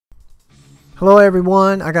Hello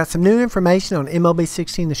everyone, I got some new information on MLB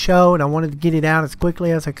 16 The Show and I wanted to get it out as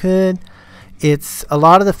quickly as I could. It's a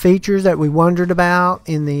lot of the features that we wondered about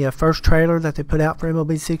in the first trailer that they put out for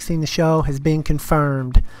MLB 16 The Show has been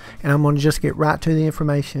confirmed, and I'm going to just get right to the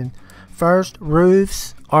information. First,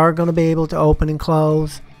 roofs are going to be able to open and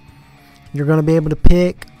close. You're going to be able to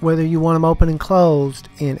pick whether you want them open and closed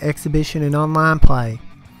in exhibition and online play.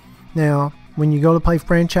 Now, when you go to play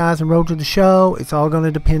franchise and road to the show, it's all going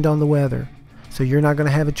to depend on the weather. So you're not going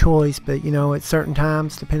to have a choice, but you know, at certain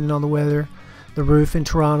times, depending on the weather, the roof in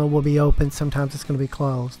Toronto will be open. Sometimes it's going to be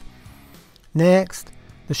closed. Next,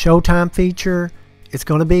 the Showtime feature, it's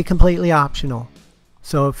going to be completely optional.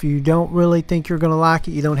 So if you don't really think you're going to like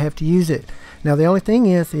it, you don't have to use it. Now the only thing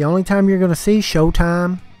is, the only time you're going to see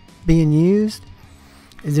Showtime being used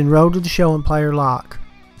is in Road to the Show and Player Lock.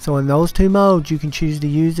 So in those two modes, you can choose to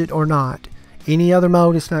use it or not. Any other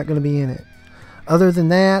mode, it's not going to be in it. Other than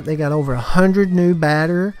that, they got over 100 new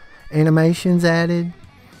batter animations added,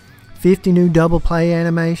 50 new double play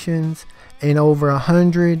animations, and over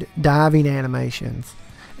 100 diving animations.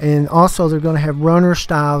 And also they're going to have runner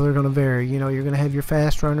styles that are going to vary. You know, you're going to have your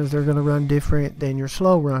fast runners, they're going to run different than your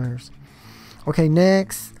slow runners. Okay,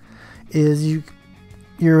 next is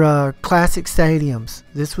your classic stadiums.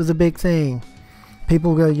 This was a big thing.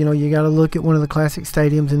 People go, you know, you got to look at one of the classic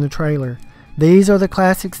stadiums in the trailer. These are the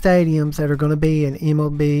classic stadiums that are going to be in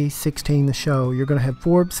MLB 16 The Show. You're going to have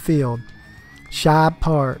Forbes Field, Shibe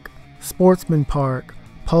Park, Sportsman Park,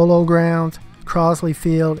 Polo Grounds, Crosley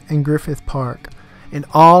Field, and Griffith Park. And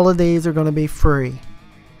all of these are going to be free.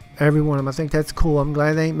 Every one of them. I think that's cool. I'm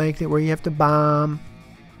glad they ain't making it where you have to buy them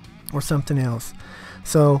or something else.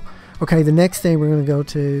 So, okay, the next thing we're going to go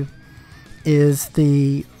to is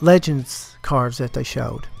the Legends cards that they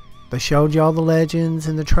showed. They showed you all the Legends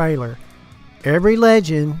in the trailer. Every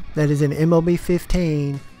legend that is in MLB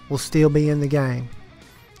 15 will still be in the game.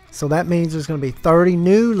 So that means there's going to be 30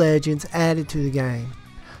 new legends added to the game.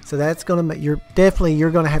 So that's going to make you're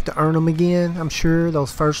going to have to earn them again. I'm sure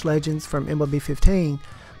those first legends from MLB 15,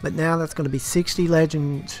 but now that's going to be 60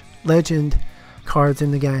 legend cards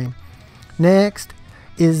in the game. Next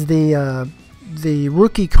is the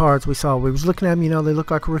rookie cards we saw. We was looking at them, you know, they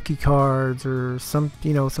look like rookie cards or some,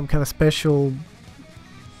 you know, some kind of special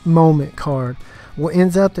moment card. What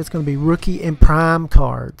ends up, that's going to be rookie and prime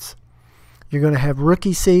cards. You're going to have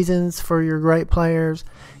rookie seasons for your great players,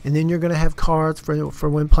 and then you're going to have cards for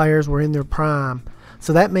when players were in their prime.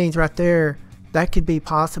 So that means right there, that could be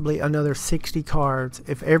possibly another 60 cards.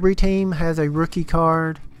 If every team has a rookie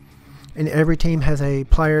card and every team has a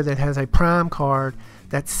player that has a prime card,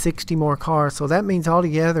 that's 60 more cards. So that means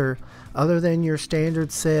altogether, other than your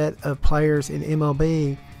standard set of players in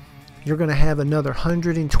MLB, you're going to have another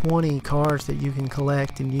 120 cards that you can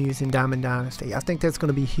collect and use in Diamond Dynasty. I think that's going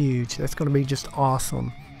to be huge. That's going to be just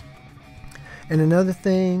awesome. And another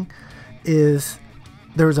thing is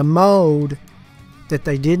there's a mode that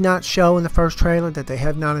they did not show in the first trailer that they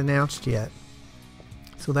have not announced yet.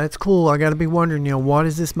 So that's cool. I got to be wondering, you know, what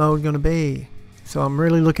is this mode going to be? So I'm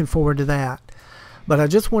really looking forward to that. But I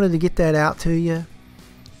just wanted to get that out to you.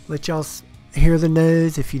 Let y'all hear the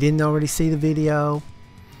news if you didn't already see the video.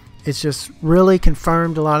 It's just really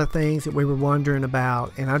confirmed a lot of things that we were wondering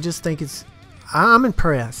about, and I just think I'm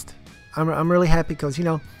impressed. I'm really happy because, you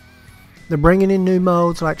know, they're bringing in new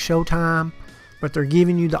modes like Showtime, but they're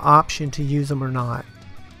giving you the option to use them or not,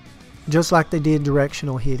 just like they did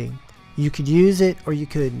directional hitting. You could use it or you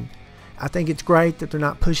couldn't. I think it's great that they're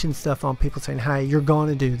not pushing stuff on people saying, hey, you're going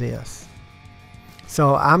to do this.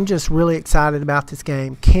 So I'm just really excited about this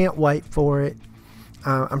game. Can't wait for it.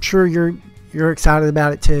 I'm sure you're excited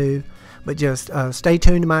about it too, but just stay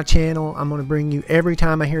tuned to my channel. I'm going to bring you every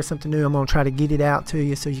time I hear something new. I'm going to try to get it out to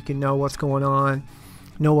you so you can know what's going on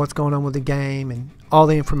with the game and all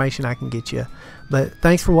the information I can get you. But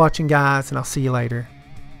thanks for watching, guys, and I'll see you later.